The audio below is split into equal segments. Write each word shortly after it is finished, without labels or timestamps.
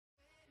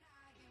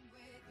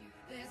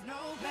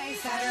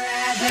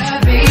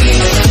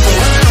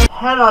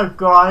Hello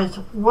guys,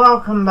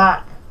 welcome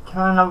back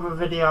to another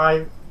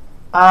video.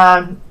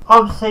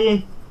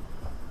 Obviously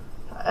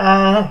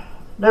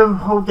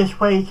Liverpool this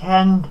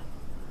weekend,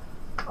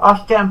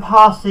 after getting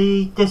past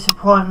the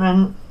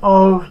disappointment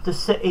of the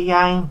City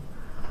game,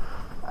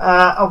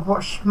 I've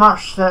watched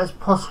much as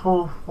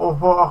possible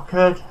of what I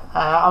could.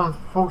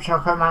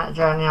 Unfortunately I couldn't make the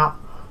journey up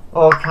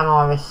or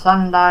Canary this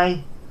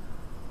Sunday.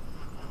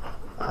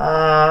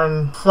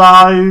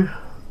 So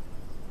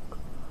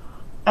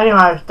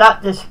anyway,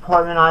 that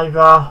disappointment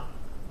over,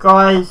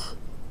 guys.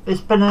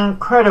 It's been an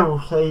incredible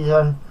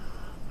season.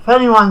 If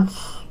anyone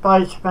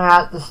spoke to me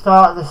at the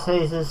start of the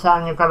season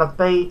saying you're going to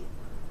beat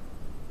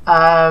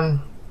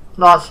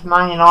like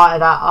Man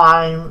United at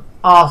home,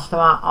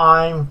 Arsenal at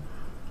home,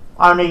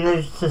 only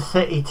lose to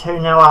City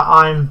 2-0 at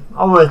home,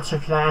 I would have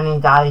taken it any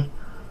day.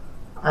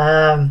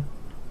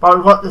 But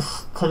we got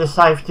this to the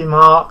safety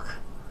mark.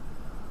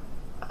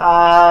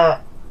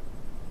 Now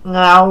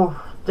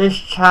this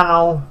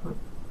channel,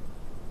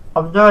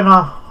 I'm doing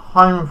a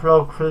home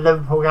vlog for the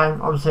Liverpool game.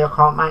 Obviously I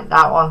can't make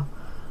that one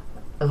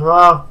as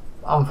well,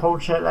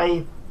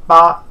 unfortunately,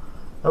 but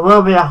there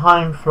will be a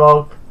home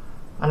vlog,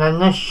 and then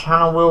this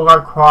channel will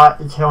go quiet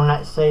until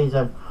next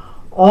season.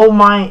 All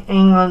my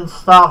England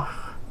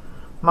stuff,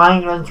 my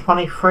England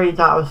 23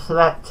 that was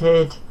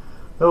selected,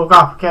 it will go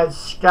up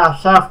against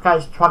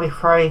Southgate's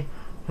 23,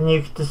 and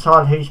you can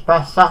decide who's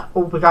best. That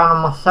will be going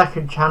on my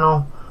second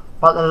channel,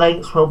 but the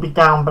links will be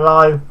down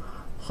below.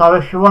 So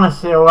if you want to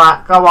see all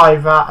that, go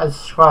over and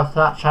subscribe to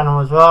that channel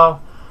as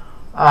well,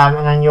 and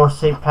then you'll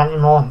see plenty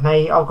more of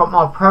me. I've got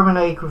my Premier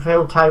League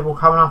reveal table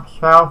coming up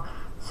as well.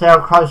 See how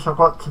close I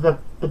got to the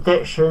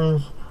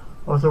predictions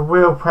of the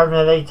real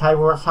Premier League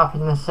table, what's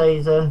happening this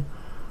season,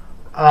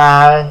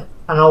 and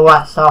all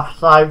that stuff.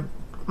 So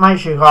make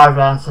sure you go over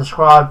there and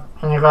subscribe,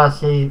 and you're going to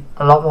see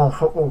a lot more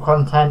football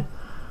content,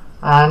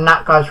 and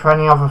that goes for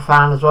any other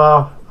fan as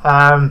well.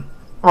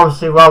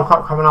 Obviously World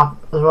Cup coming up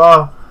as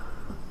well,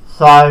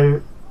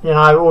 so you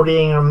know, all the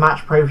England match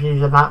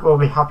previews and that will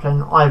be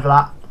happening over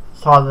that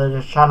side of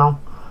the channel.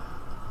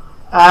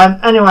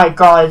 Anyway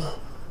guys,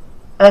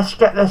 let's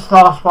get this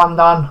last one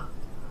done.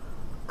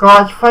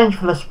 Guys, thanks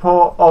for the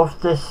support of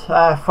this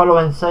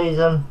following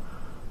season.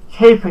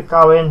 Keep it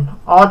going.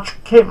 I'll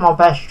keep my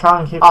best, try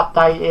and keep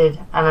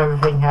updated and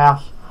everything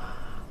else.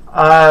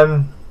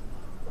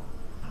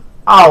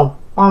 Oh,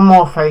 one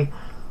more thing.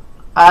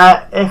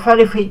 If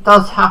anything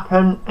does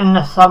happen in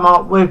the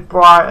summer with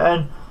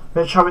Brighton,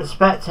 which I'm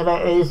expecting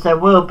it is, there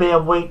will be a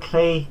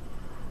weekly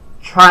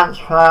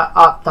transfer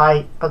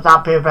update, but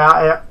that'll be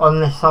about it on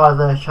this side of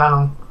the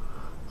channel.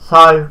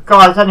 So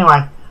guys,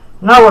 anyway,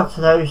 you know what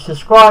to do.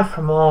 Subscribe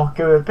for more,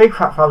 give it a big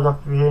fat thumbs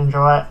up if you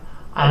enjoy it,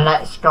 and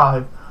let's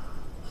go.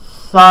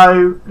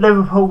 So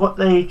Liverpool got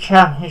the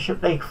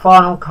Championship League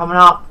final coming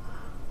up,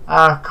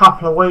 a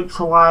couple of weeks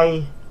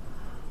away.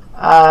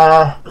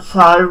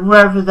 So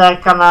whether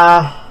they're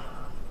gonna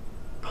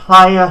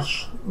play a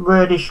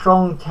really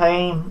strong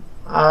team,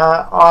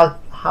 I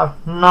have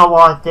no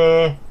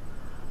idea.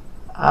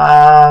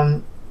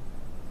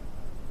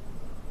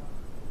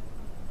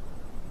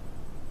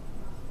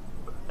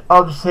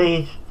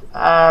 Obviously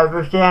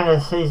with the end of the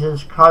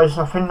season's close,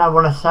 I think they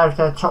want to save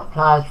their top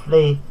players for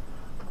the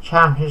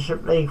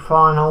Championship League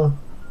final.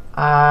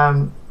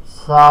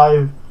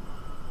 So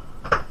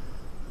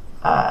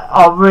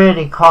I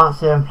really can't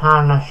see them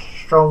playing a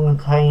strong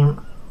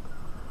team.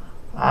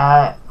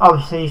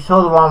 Obviously you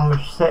saw the one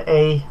with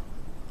City.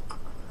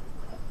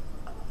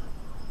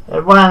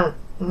 It was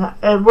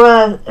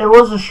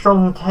a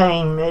strong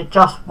team. It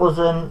just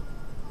wasn't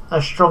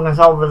as strong as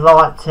I would have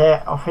liked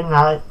it. I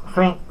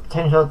think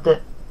teams are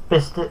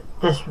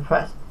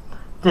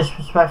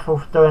disrespectful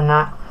for doing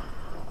that,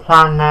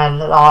 playing their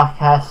like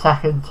a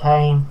second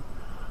team.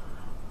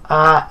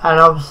 And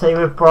obviously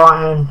with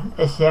Brighton,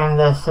 it's the end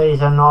of the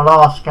season, our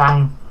last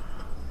game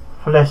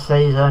for this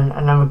season,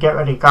 and then we'll get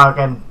ready to go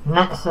again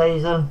next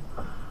season.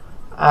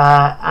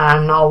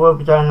 And I will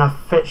be doing a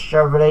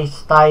fixture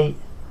release date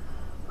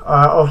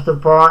of the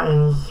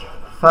Brighton's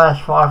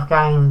first 5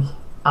 games,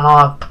 and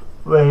I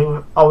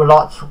would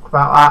like to talk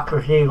about that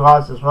with you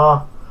guys as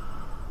well.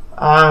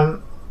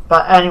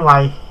 But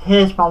anyway,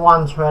 here's my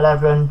 1 to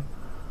 11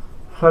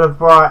 for the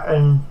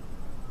Brighton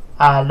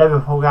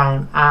Liverpool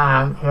game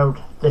at Anfield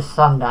this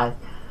Sunday.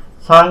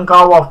 So in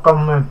goal I've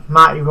gone with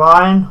Matty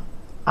Ryan.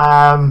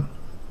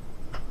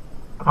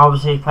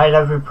 Obviously played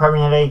every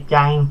Premier League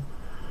game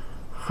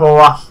for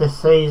us this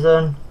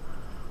season.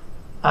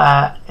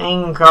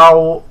 In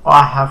goal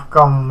I have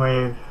gone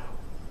with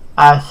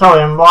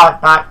in right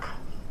back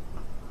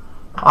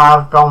I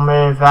have gone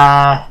with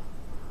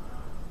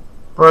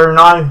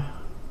Bruno.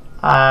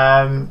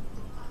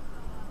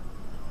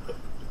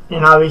 You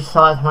know, he's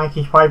started to make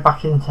his way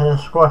back into the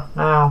squad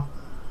now,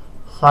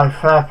 so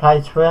fair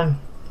play to him.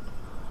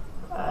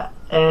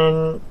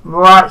 In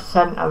right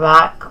centre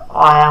back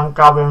I am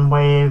going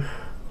with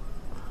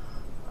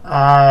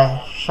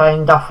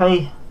Shane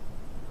Duffy.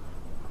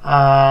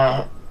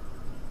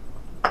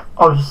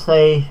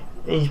 Obviously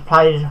he's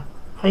played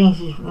think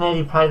he's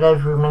nearly played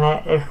every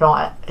minute, if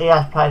not he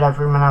has played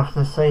every minute of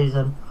the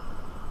season.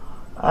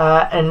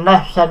 In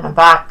left centre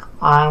back,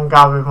 I'm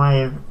going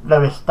with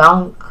Lewis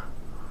Dunk.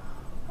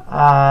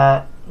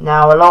 Now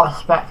a lot of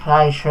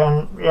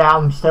speculation. Yeah,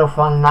 I'm still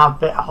finding that a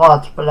bit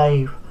hard to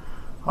believe.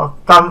 I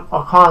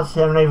can't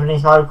see him leaving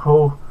his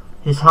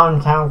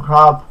hometown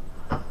club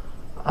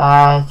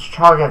to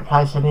try to get a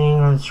place in the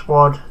England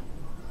squad.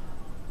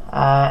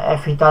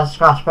 If he does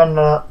spend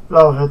a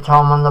lot of the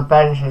time on the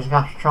bench, he's going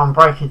to have to try and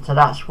break into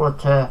that squad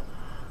to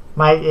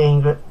make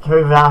to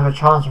even have a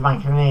chance of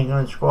making the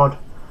England squad.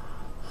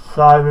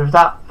 So with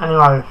that,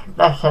 anyway,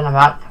 left centre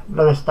back,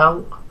 Lewis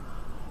Dunk.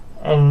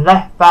 In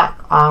left back,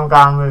 I'm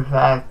going with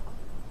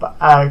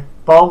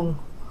Bong.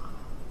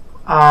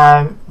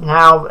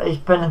 Now he's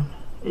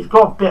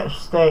got a bit of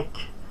stick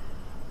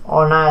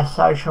on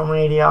social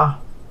media.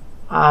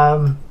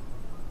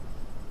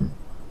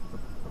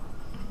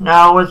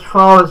 Now, as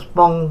far as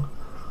Bong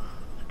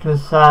is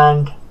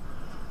concerned,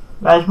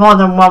 there's more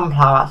than one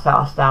player that's let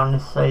us down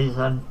this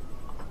season.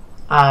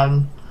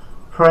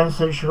 For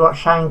instance, you've got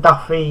Shane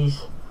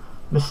Duffy's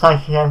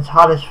mistake against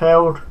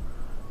Huddersfield.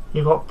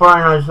 You've got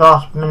Bruno's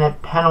last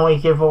minute penalty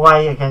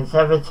giveaway against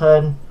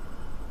Everton.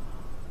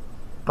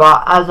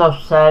 But as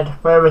I've said,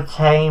 we're a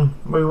team.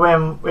 We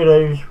win, we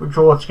lose, we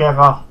draw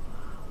together.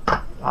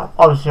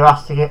 Obviously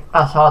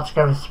that's hard to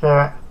get a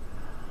spirit.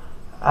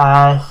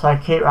 So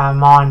keep that in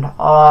mind.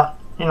 I'll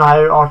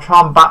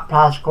try and back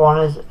players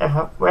corners. If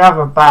we have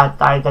a bad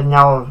day, then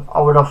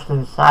I would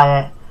often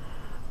say it.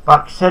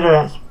 But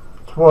considering it's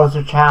towards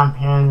the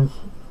champions,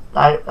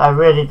 they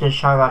really did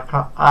show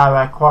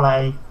their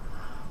quality.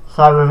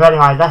 So with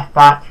anyway, left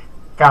back,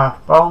 Gareth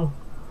Bong.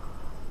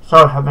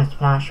 Sorry if I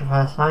mispronounced your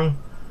first name.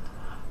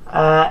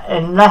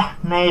 In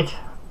left mid,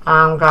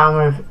 I'm going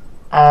with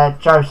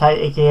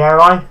Jose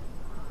Iguero.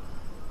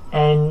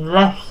 In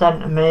left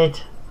centre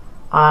mid,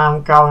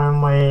 I'm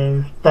going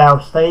with Dale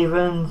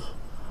Stephens.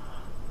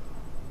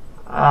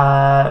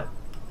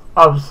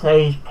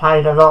 Obviously he's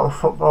played a lot of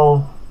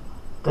football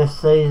this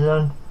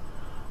season.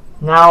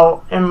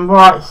 Now in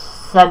right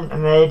centre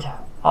mid,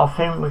 I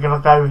think we're going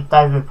to go with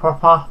David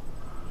Popper.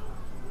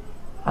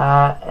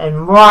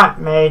 In right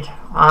mid,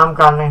 I'm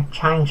going to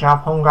change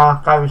up. I'm going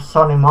to go with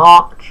Sonny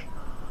March.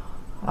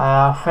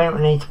 I think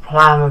we need to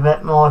play him a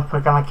bit more if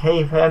we're going to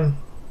keep him.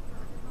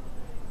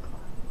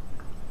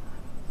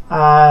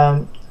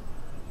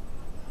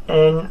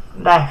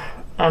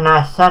 In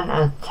our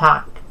centre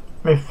attack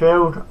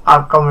midfield,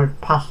 I've gone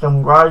with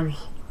Paston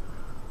Groves.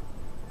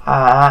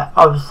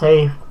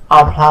 Obviously,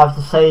 our player of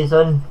the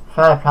season,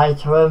 fair play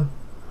to him.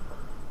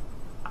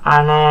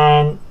 And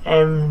then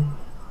in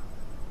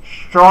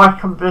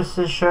striking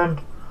position,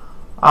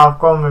 I've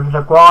gone with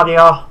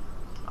LaGuardia.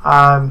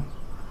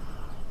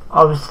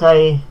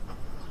 Obviously,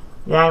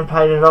 he ain't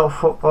played a lot of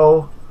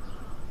football.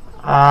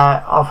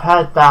 I've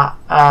heard that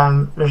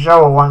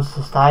Lajoa wants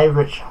to stay,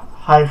 which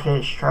hopefully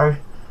it's true.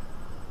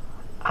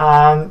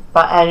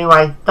 But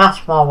anyway,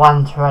 that's my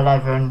 1 to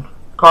 11.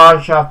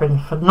 Guys, you have been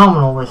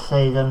phenomenal this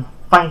season.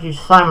 Thank you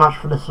so much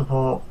for the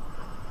support.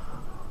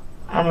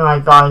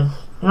 Anyway guys,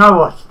 you know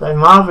what to do.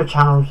 My other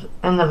channels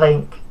in the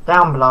link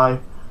down below.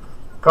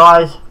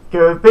 Guys,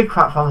 give it a big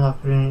fat thumbs up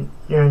if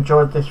you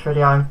enjoyed this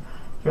video.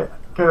 Give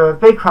it a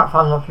big fat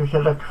thumbs up if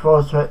you're looking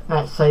forward to it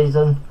next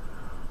season.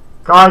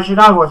 Guys, you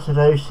know what to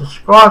do.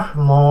 Subscribe for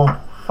more.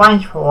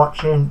 Thanks for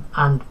watching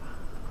and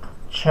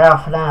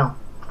ciao for now.